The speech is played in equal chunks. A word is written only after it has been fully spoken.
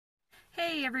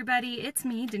Hey everybody, it's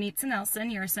me, Denise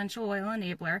Nelson, your Essential Oil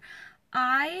Enabler.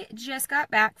 I just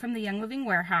got back from the Young Living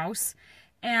Warehouse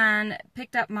and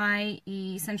picked up my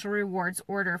Essential Rewards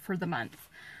order for the month.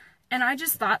 And I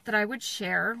just thought that I would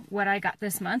share what I got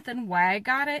this month and why I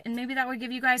got it, and maybe that would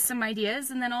give you guys some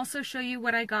ideas, and then also show you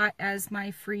what I got as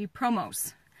my free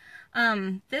promos.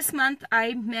 This month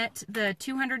I met the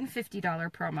 $250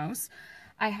 promos.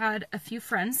 I had a few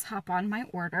friends hop on my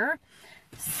order.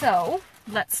 So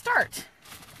let's start.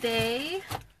 I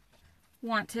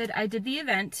did the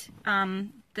event,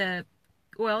 the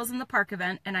Oils in the Park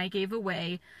event, and I gave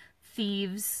away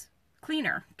Thieves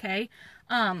Cleaner, okay?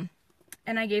 And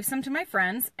I gave some to my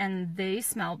friends, and they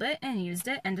smelled it and used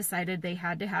it and decided they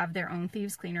had to have their own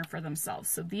Thieves Cleaner for themselves.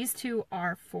 So these two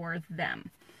are for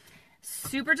them.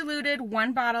 Super diluted,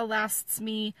 one bottle lasts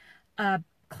me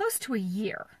close to a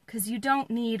year, because you don't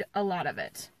need a lot of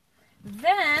it.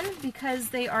 Then, because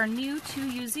they are new to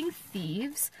using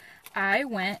Thieves, I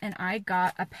went and I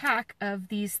got a pack of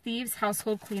these Thieves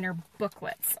Household Cleaner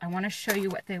booklets. I want to show you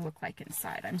what they look like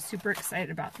inside. I'm super excited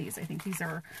about these. I think these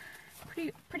are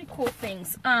pretty cool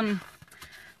things.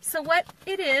 So what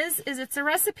it is it's a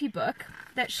recipe book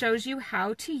that shows you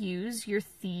how to use your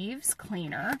Thieves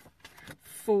Cleaner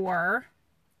for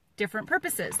different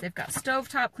purposes. They've got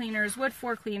stovetop cleaners, wood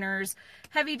floor cleaners,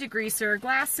 heavy degreaser,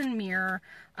 glass and mirror,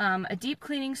 a deep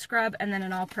cleaning scrub, and then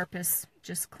an all-purpose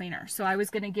just cleaner. So I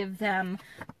was going to give them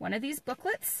one of these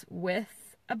booklets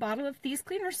with a bottle of Thieves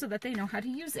Cleaner so that they know how to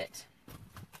use it.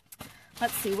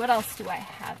 Let's see, what else do I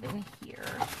have in here?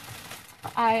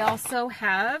 I also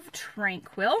have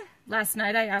Tranquil. Last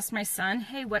night I asked my son,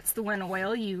 hey, what's the one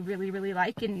oil you really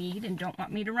like and need and don't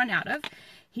want me to run out of?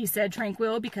 He said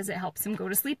Tranquil because it helps him go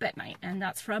to sleep at night, and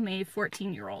that's from a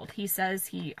 14-year-old. He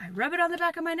says I rub it on the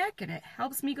back of my neck and it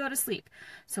helps me go to sleep.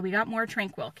 So we got more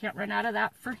Tranquil. Can't run out of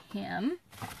that for him.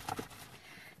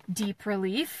 Deep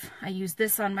Relief. I use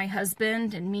this on my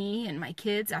husband and me and my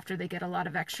kids after they get a lot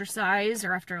of exercise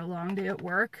or after a long day at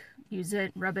work. Use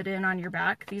it, rub it in on your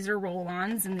back. These are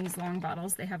roll-ons in these long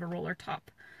bottles. They have a roller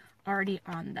top already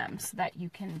on them so that you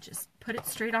can just put it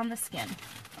straight on the skin.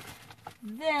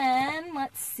 Then,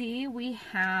 let's see, we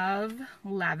have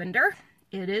lavender.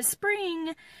 It is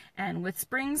spring, and with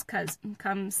springs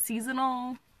comes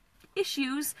seasonal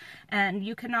issues, and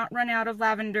you cannot run out of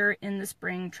lavender in the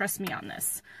spring. Trust me on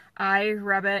this. I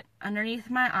rub it underneath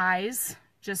my eyes,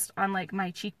 just on like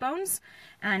my cheekbones,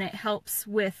 and it helps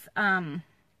with my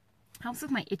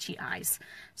itchy eyes.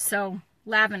 So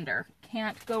lavender,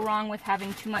 can't go wrong with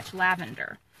having too much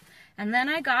lavender. And then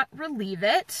I got Relieve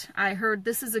It. I heard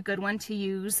this is a good one to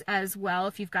use as well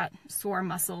if you've got sore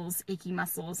muscles, achy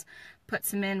muscles. Put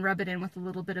some in, rub it in with a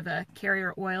little bit of a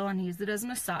carrier oil and use it as a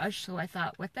massage. So I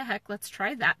thought, what the heck, let's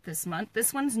try that this month.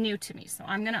 This one's new to me, so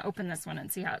I'm going to open this one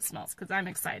and see how it smells because I'm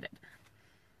excited.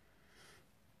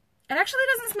 It actually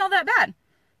doesn't smell that bad.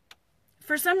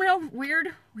 For some real weird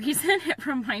reason, it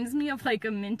reminds me of like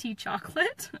a minty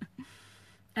chocolate.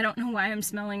 I don't know why I'm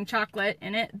smelling chocolate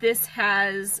in it. This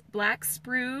has black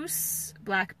spruce,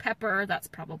 black pepper, that's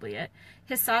probably it,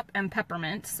 hyssop, and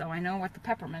peppermint, so I know what the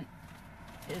peppermint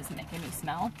is making me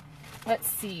smell. Let's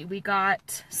see, we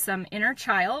got some Inner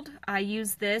Child. I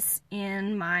use this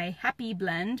in my Happy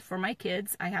Blend for my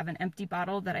kids. I have an empty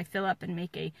bottle that I fill up and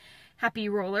make a happy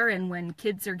roller, and when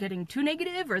kids are getting too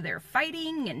negative or they're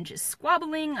fighting and just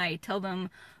squabbling, I tell them,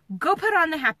 go put on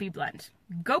the Happy Blend.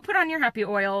 Go put on your happy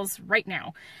oils right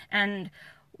now. And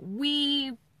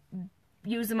we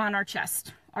use them on our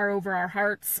chest or over our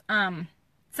hearts.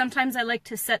 Sometimes I like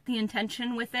to set the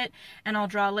intention with it, and I'll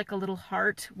draw like a little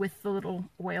heart with the little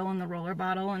oil in the roller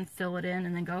bottle and fill it in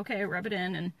and then go, okay, rub it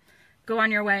in and go on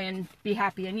your way and be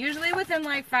happy. And usually within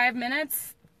like 5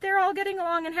 minutes, they're all getting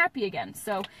along and happy again.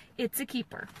 So it's a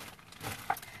keeper.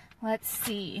 Let's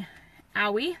see.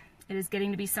 Owie. It is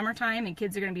getting to be summertime and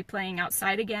kids are going to be playing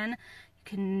outside again. You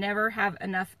can never have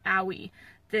enough Owie.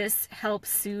 This helps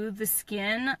soothe the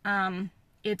skin.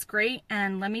 It's great.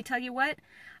 And let me tell you what,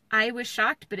 I was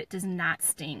shocked, but it does not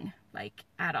sting like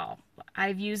at all.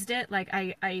 I've used it like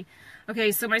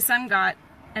okay, so my son got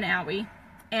an Owie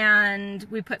and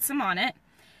we put some on it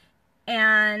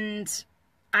and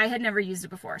I had never used it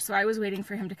before. So I was waiting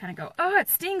for him to kind of go, oh, it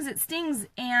stings.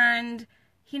 And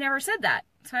he never said that.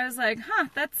 So I was like, huh,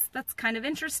 that's kind of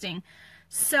interesting.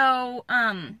 So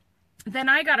then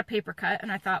I got a paper cut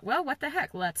and I thought, well, what the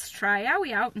heck? Let's try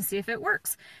Owie out and see if it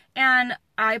works. And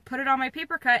I put it on my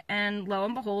paper cut and lo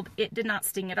and behold, it did not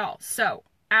sting at all. So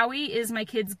Owie is my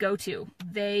kids' go-to.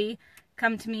 They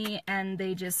come to me and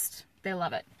they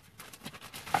love it.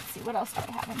 Let's see, what else do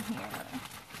I have in here?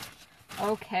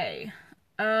 Okay,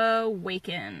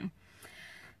 Awaken.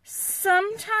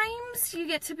 Sometimes you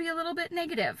get to be a little bit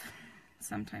negative.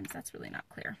 Sometimes that's really not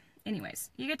clear. Anyways,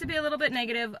 you get to be a little bit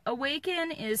negative.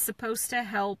 Awaken is supposed to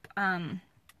help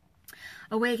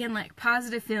awaken like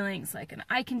positive feelings, like an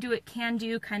I can do it, can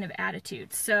do kind of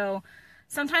attitude. So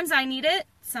sometimes I need it.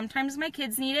 Sometimes my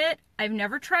kids need it. I've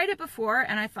never tried it before,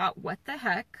 and I thought, what the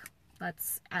heck?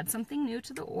 Let's add something new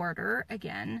to the order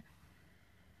again.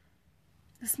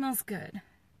 This smells good.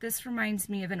 This reminds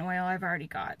me of an oil I've already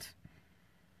got.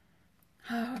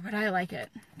 Oh, but I like it.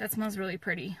 That smells really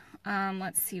pretty.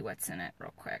 Let's see what's in it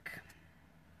real quick.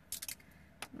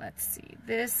 Let's see.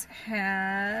 This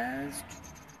has...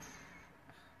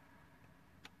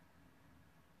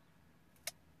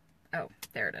 Oh,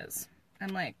 there it is.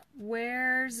 I'm like,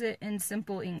 where's it in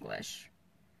simple English?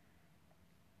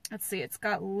 Let's see. It's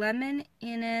got lemon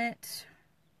in it.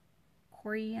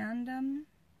 Coriandum.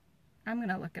 I'm going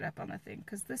to look it up on the thing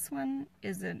because this one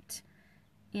isn't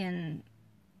in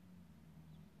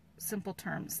simple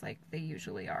terms like they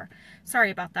usually are. Sorry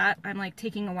about that. I'm like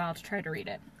taking a while to try to read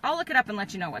it. I'll look it up and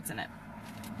let you know what's in it.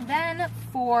 Then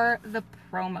for the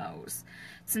promos,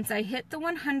 since I hit the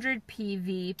 100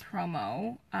 PV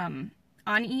promo on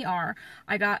ER,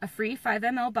 I got a free 5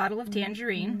 ml bottle of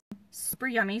tangerine. Super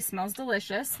yummy, smells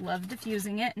delicious. Love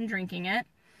diffusing it and drinking it.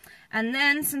 And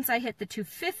then since I hit the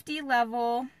 250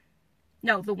 level,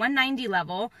 no, the 190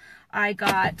 level, I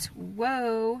got,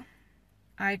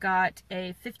 I got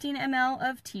a 15 ml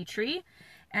of tea tree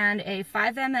and a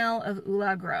 5 ml of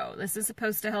Ula Grow. This is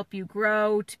supposed to help you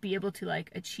grow to be able to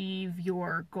like achieve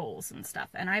your goals and stuff.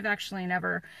 And I've actually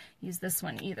never used this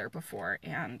one either before,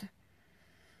 and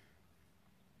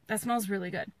that smells really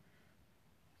good.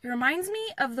 It reminds me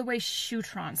of the way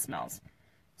Shutron smells.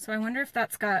 So I wonder if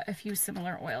that's got a few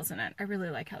similar oils in it. I really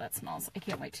like how that smells. I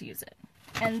can't wait to use it.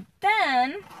 And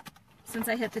then, since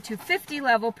I hit the 250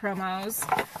 level promos,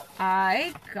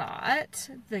 I got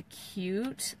the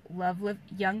cute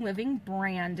Young Living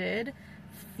branded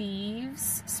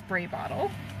Thieves spray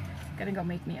bottle. Gonna go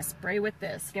make me a spray with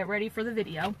this. Get ready for the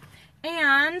video.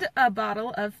 And a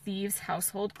bottle of Thieves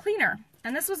household cleaner.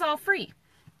 And this was all free.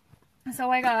 So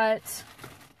I got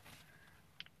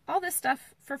all this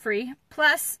stuff for free.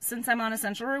 Plus, since I'm on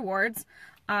Essential Rewards,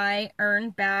 I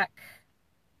earn back,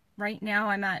 right now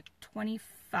I'm at 25%,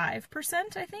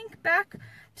 I think, back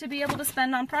to be able to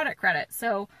spend on product credit.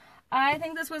 So I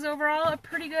think this was overall a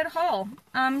pretty good haul.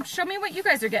 Show me what you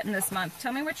guys are getting this month.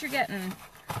 Tell me what you're getting.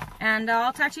 And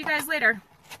I'll talk to you guys later.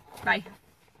 Bye.